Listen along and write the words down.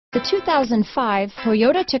The 2005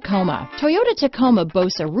 Toyota Tacoma. Toyota Tacoma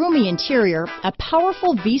boasts a roomy interior, a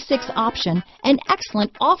powerful V6 option, and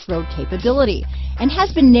excellent off-road capability, and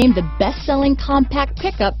has been named the best-selling compact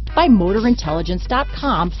pickup by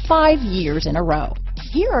MotorIntelligence.com 5 years in a row.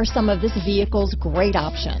 Here are some of this vehicle's great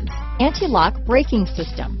options: anti-lock braking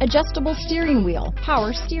system, adjustable steering wheel,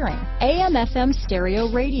 power steering, AM/FM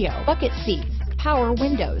stereo radio, bucket seats, power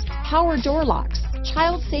windows, power door locks,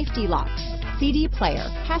 child safety locks, CD player,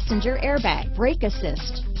 passenger airbag, brake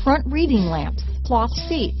assist, front reading lamps, cloth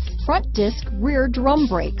seats, front disc rear drum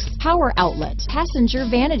brakes, power outlet, passenger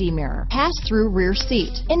vanity mirror, pass-through rear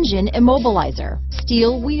seat, engine immobilizer,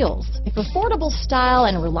 steel wheels. If affordable style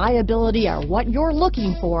and reliability are what you're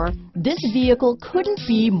looking for, this vehicle couldn't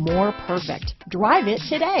be more perfect. Drive it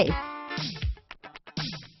today.